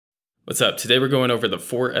What's up? Today we're going over the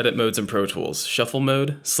 4 edit modes in Pro Tools: Shuffle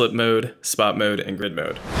mode, Slip mode, Spot mode, and Grid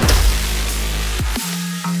mode.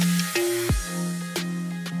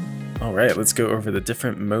 Alright, let's go over the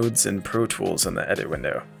different modes in Pro Tools in the edit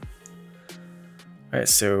window. Alright,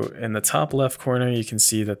 so in the top left corner you can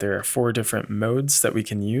see that there are 4 different modes that we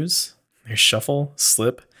can use. There's Shuffle,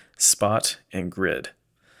 Slip, Spot, and Grid.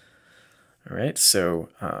 Alright, so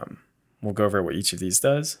we'll go over what each of these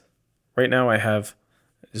does. Right now I have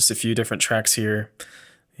just a few different tracks here.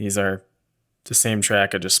 These are the same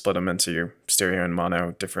track, I just split them into stereo and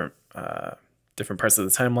mono, different parts of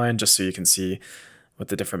the timeline, just so you can see what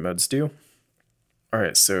the different modes do.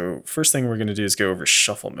 Alright, so first thing we're going to do is go over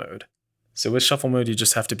Shuffle mode. So with Shuffle mode, you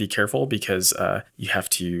just have to be careful because you have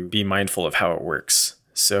to be mindful of how it works.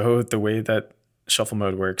 So the way that Shuffle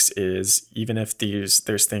mode works is even if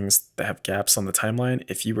there's things that have gaps on the timeline,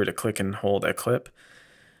 if you were to click and hold a clip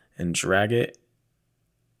and drag it,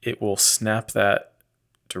 it will snap that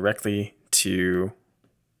directly to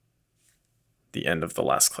the end of the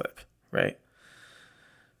last clip, right?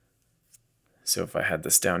 So if I had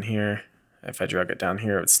this down here, if I drag it down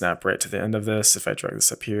here, it would snap right to the end of this. If I drag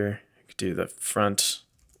this up here, I could do the front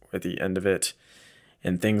or the end of it,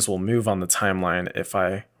 and things will move on the timeline. If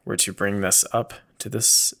I were to bring this up to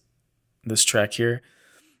this track here,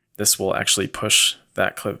 this will actually push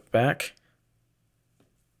that clip back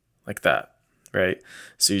like that. Right?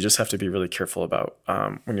 So you just have to be really careful about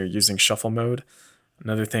when you're using Shuffle mode.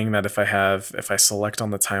 Another thing that if I select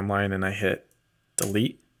on the timeline and I hit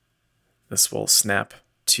delete, this will snap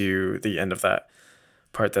to the end of that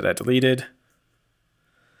part that I deleted,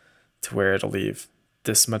 to where it'll leave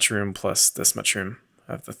this much room plus this much room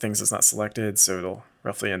of the things that's not selected, so it'll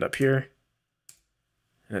roughly end up here.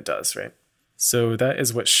 And it does, right? So that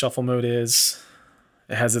is what Shuffle mode is.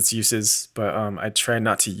 It has its uses, but I try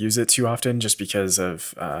not to use it too often just because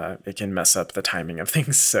of it can mess up the timing of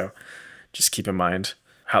things. So just keep in mind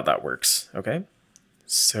how that works, okay?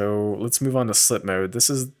 So let's move on to Slip mode. This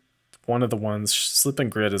is one of the ones. Slip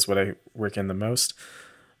and Grid is what I work in the most.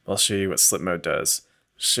 I'll show you what Slip mode does.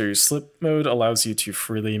 So Slip mode allows you to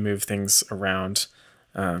freely move things around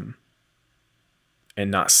and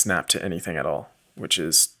not snap to anything at all, which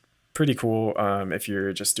is pretty cool if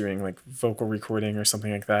you're just doing like vocal recording or something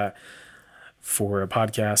like that for a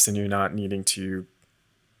podcast and you're not needing to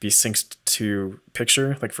be synced to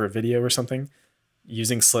picture, like for a video or something.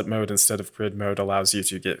 Using Slip mode instead of Grid mode allows you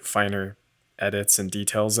to get finer edits and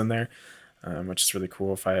details in there, which is really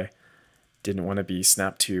cool. If I didn't want to be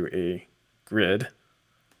snapped to a grid,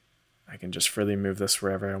 I can just freely move this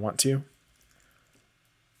wherever I want to.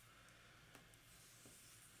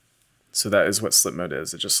 So that is what Slip mode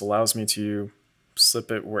is. It just allows me to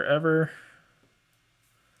slip it wherever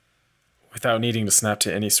without needing to snap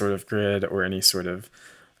to any sort of grid or any sort of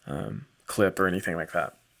clip or anything like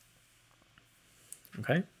that.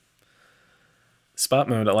 Okay. Spot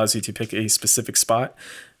mode allows you to pick a specific spot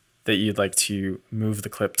that you'd like to move the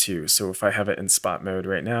clip to. So if I have it in spot mode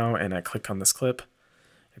right now and I click on this clip,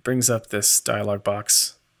 it brings up this dialog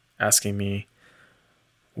box asking me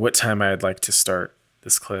what time I'd like to start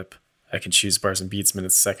this clip. I can choose bars and beats,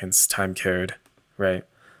 minutes, seconds, time code, right?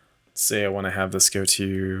 Say I want to have this go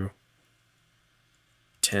to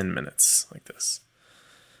 10 minutes, like this.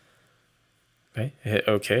 Okay, hit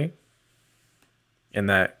OK. And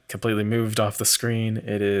that completely moved off the screen.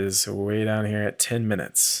 It is way down here at 10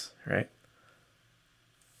 minutes, right?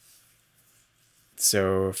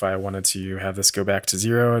 So if I wanted to have this go back to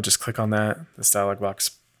 0, I just click on that. This dialog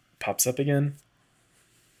box pops up again.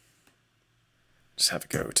 Just have it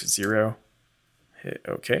go to 0, hit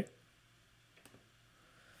OK.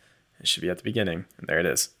 It should be at the beginning, and there it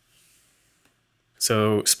is.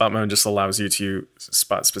 So spot mode just allows you to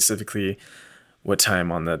spot specifically what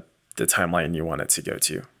time on the timeline you want it to go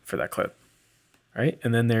to for that clip. All right,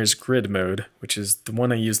 and then there's Grid mode, which is the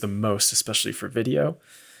one I use the most, especially for video.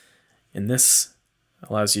 And this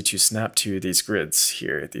allows you to snap to these grids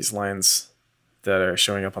here, these lines that are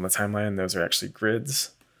showing up on the timeline. Those are actually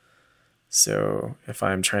grids. So if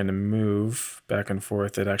I'm trying to move back and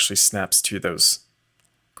forth, it actually snaps to those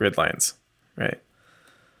grid lines, right?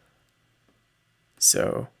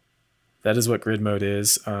 So that is what Grid mode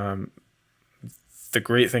is. The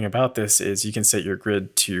great thing about this is you can set your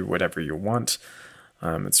grid to whatever you want.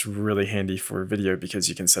 It's really handy for video because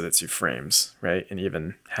you can set it to frames, right? And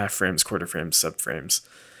even half frames, quarter frames, subframes,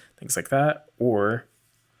 things like that. Or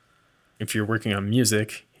if you're working on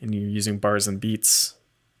music and you're using bars and beats,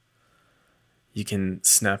 you can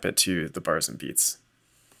snap it to the bars and beats.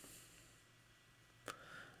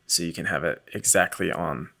 So you can have it exactly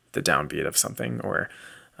on the downbeat of something, or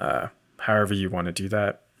however you want to do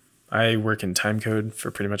that. I work in timecode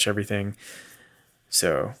for pretty much everything.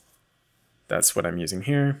 So that's what I'm using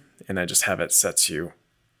here. And I just have it set to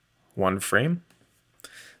 1 frame.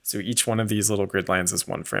 So each one of these little grid lines is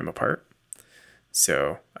 1 frame apart.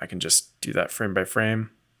 So I can just do that frame by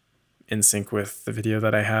frame in sync with the video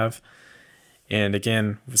that I have. And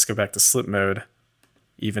again, let's go back to slip mode.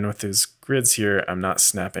 Even with those grids here, I'm not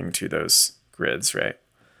snapping to those grids, right?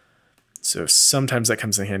 So sometimes that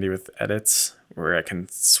comes in handy with edits where I can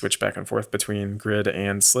switch back and forth between grid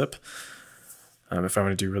and slip. If I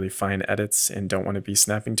want to do really fine edits and don't want to be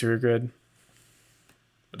snapping to a grid.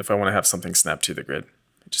 But if I want to have something snap to the grid,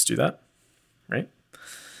 I just do that, right?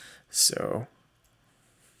 So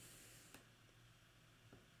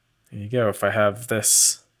there you go. If I have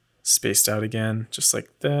this spaced out again, just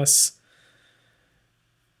like this,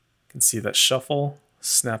 you can see that shuffle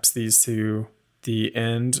snaps these to the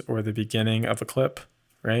end or the beginning of a clip,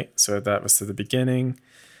 right? So that was to the beginning.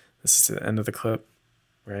 This is to the end of the clip,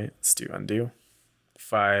 right? Let's do undo.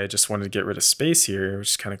 If I just wanted to get rid of space here, which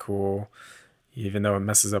is kind of cool, even though it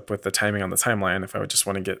messes up with the timing on the timeline, if I would just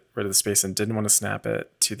want to get rid of the space and didn't want to snap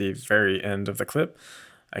it to the very end of the clip,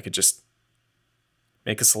 I could just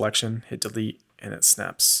make a selection, hit delete, and it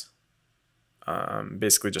snaps.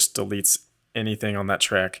 Basically just deletes anything on that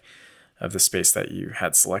track of the space that you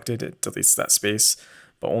had selected. It deletes that space,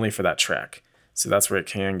 but only for that track. So that's where it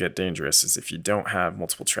can get dangerous, is if you don't have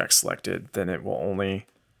multiple tracks selected, then it will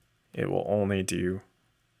only do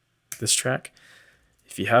this track.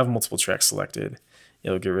 If you have multiple tracks selected,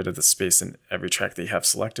 it'll get rid of the space in every track that you have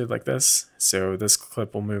selected like this. So this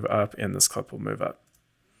clip will move up and this clip will move up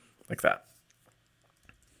like that.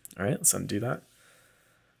 All right, let's undo that.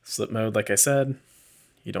 Slip mode, like I said,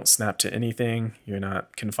 you don't snap to anything. You're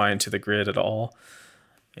not confined to the grid at all.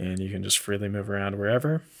 And you can just freely move around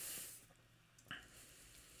wherever.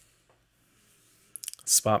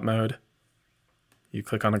 Spot mode, you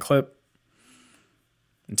click on a clip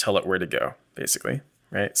and tell it where to go, basically,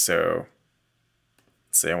 right? So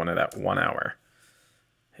let's say I wanted at 1 hour.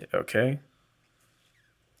 Hit OK.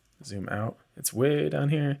 Zoom out. It's way down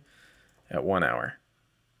here at 1 hour.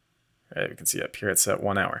 Right, we can see up here it's at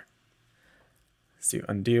 1 hour. Let's do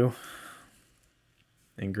undo.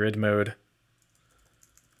 In grid mode,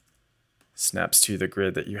 snaps to the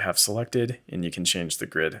grid that you have selected, and you can change the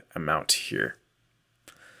grid amount here.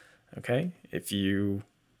 Okay, if you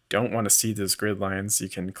don't want to see those grid lines, you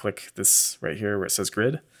can click this right here where it says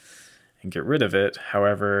grid and get rid of it.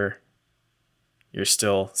 However, you're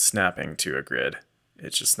still snapping to a grid.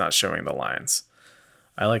 It's just not showing the lines.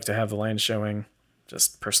 I like to have the lines showing,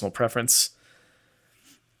 just personal preference.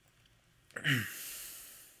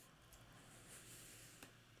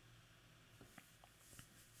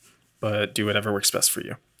 But do whatever works best for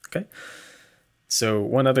you, okay? So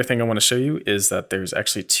one other thing I want to show you is that there's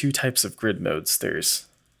actually 2 types of grid modes. There's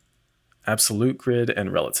absolute grid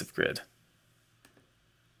and relative grid.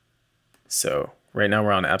 So right now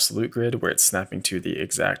we're on absolute grid where it's snapping to the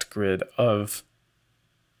exact grid of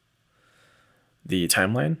the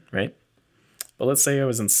timeline, right? But let's say I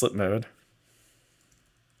was in slip mode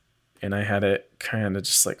and I had it kind of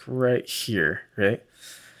just like right here, right?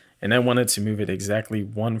 And I wanted to move it exactly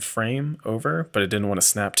 1 frame over, but I didn't want to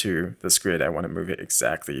snap to this grid. I want to move it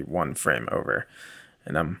exactly 1 frame over.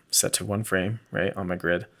 And I'm set to 1 frame, right, on my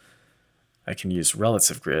grid. I can use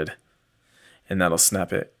relative grid, and that'll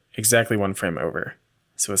snap it exactly 1 frame over.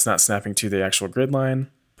 So it's not snapping to the actual grid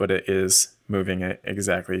line, but it is moving it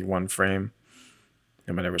exactly 1 frame,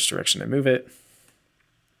 no matter which direction I move it.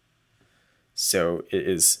 So it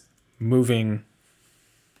is moving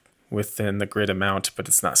within the grid amount, but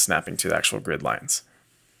it's not snapping to the actual grid lines.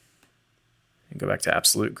 And go back to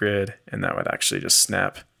absolute grid, and that would actually just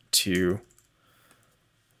snap to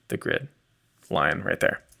the grid line right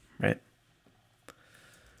there, right?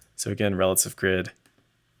 So again, relative grid,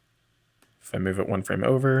 if I move it 1 frame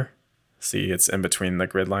over, see it's in between the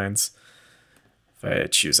grid lines. If I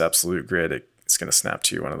choose absolute grid, it's going to snap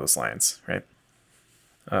to one of those lines, right?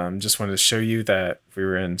 Just wanted to show you that if we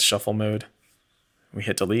were in shuffle mode, we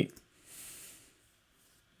hit delete,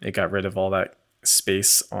 it got rid of all that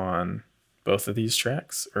space on both of these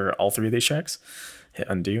tracks, or all 3 of these tracks. Hit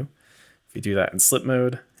undo. If we do that in slip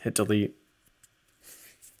mode, hit delete,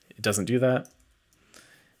 it doesn't do that.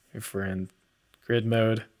 If we're in grid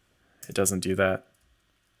mode, it doesn't do that.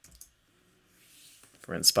 If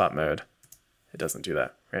we're in spot mode, it doesn't do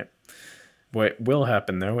that, right? What will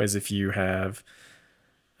happen though is if you have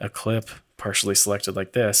a clip partially selected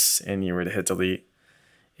like this and you were to hit delete,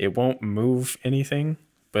 it won't move anything,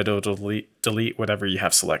 but it'll delete whatever you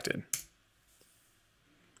have selected,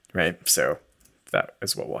 right? So that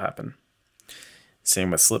is what will happen.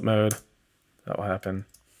 Same with slip mode, that will happen.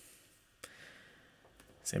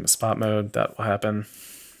 Same with spot mode, that will happen.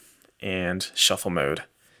 And shuffle mode.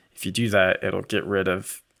 If you do that, it'll get rid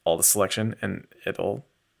of all the selection and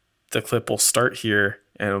the clip will start here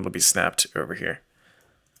and it'll be snapped over here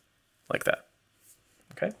like that.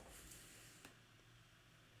 Okay.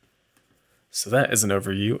 So that is an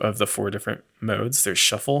overview of the 4 different modes. There's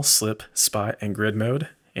shuffle, slip, spot, and grid mode.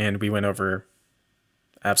 And we went over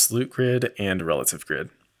absolute grid and relative grid.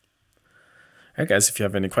 All right, guys, if you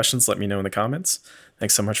have any questions, let me know in the comments.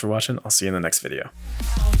 Thanks so much for watching. I'll see you in the next video.